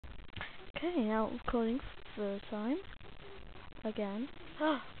Okay, now recording for the time. Again.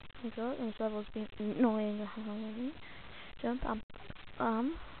 Oh my god, this level's been annoying the hell out of me. Jump,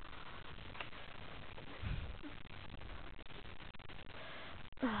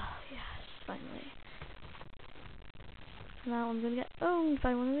 yes, finally. Now I'm gonna get owned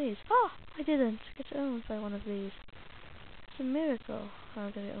by one of these. Oh, I didn't get owned by one of these. It's a miracle.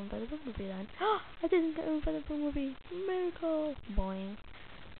 I'm gonna get owned by the bumblebee then. Oh, I didn't get owned by the bumblebee. Miracle. Boing.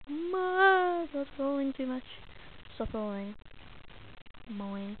 That's rolling too much. Stop rolling.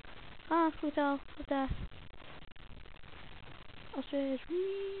 Boing. Ah, hotel of death. Ostrich.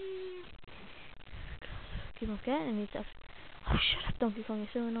 Keep on getting me stuff. Oh, shut up, Donkey Kong, you're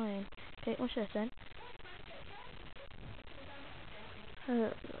so annoying. Okay, watch this then.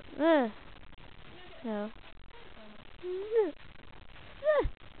 No.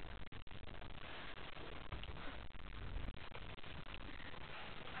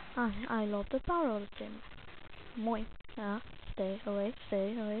 I love the barrel of Jim. Moin. Ah, stay away,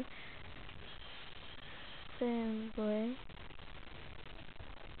 stay away. Stay away.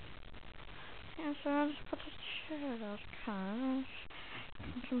 Yeah, so I just put a chair out, cars.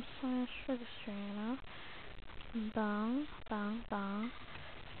 Some science registry, you know. Bang, bang, bang.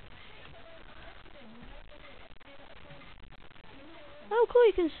 Oh, cool,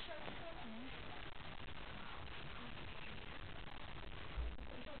 you can.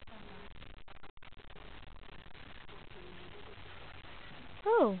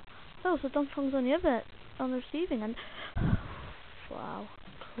 Oh, so Donkey Kong's on the other, on the receiving end. Wow.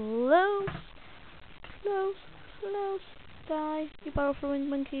 Close. Die, you barrel throwing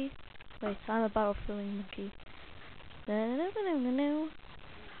monkey. Wait, I'm a barrel throwing monkey.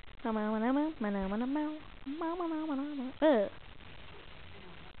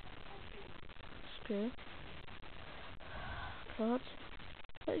 Screw. God.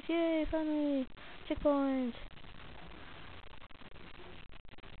 Yay, finally! Checkpoint!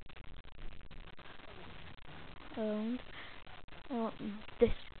 And I want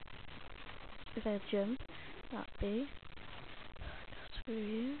this. If I jump, that'd be. Screw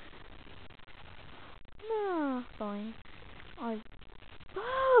you. No, fine. Bug!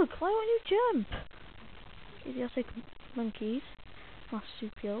 Why won't you jump? Idiotic monkeys.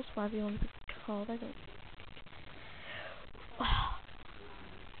 Marsupials, whatever you want to be called, I don't.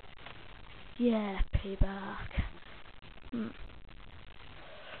 Yeah, payback.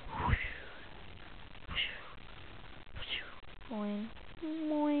 Boing,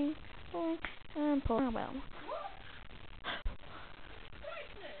 boing, boing, and pull. Oh well.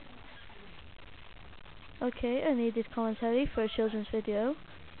 Okay, I needed commentary for a children's video.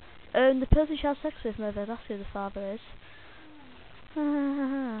 The person she has sex with mother, that's who the father is.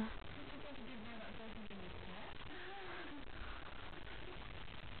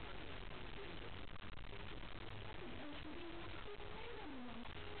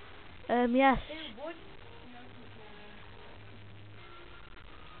 Yes.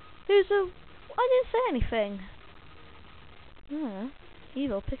 Who's a... I didn't say anything.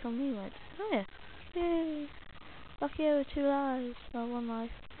 Evil, pick on me, right? Oh yeah. Yay. Back here with 2 lives. Well, 1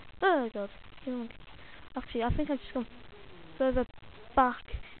 life. Oh god. Actually, I think I've just gone further back.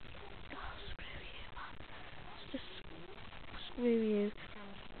 Oh, screw you, man. Just screw you.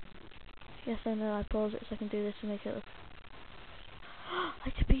 Yes, I know, I pause it so I can do this to make it look... I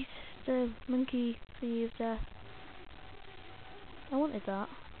defeated the monkey thingy of death. I wanted that.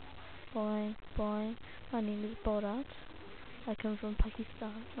 Boing, boing. My name is Borat. I come from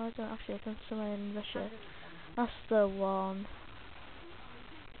Pakistan. No, I don't actually. I come from somewhere in Russia. That's the one.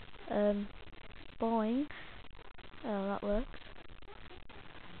 Boing. Oh, that works.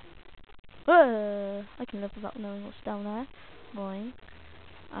 I can live without knowing what's down there. Boing.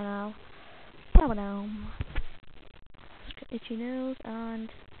 And now, power down. Itchy nose and.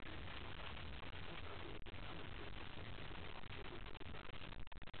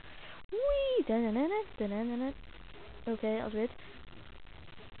 Wee! Dun-dun-dun-dun-dun-dun-dun. Okay, that was weird.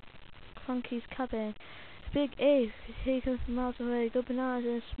 Clunky's cabin. Big ape. He comes from miles away. Go bananas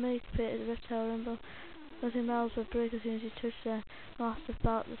in a snake pit at the reptile rumble. Nothing miles will break as soon as you touch the last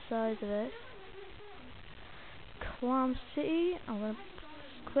about the size of it. Clam City. I'm gonna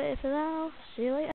quit it for now. See you later.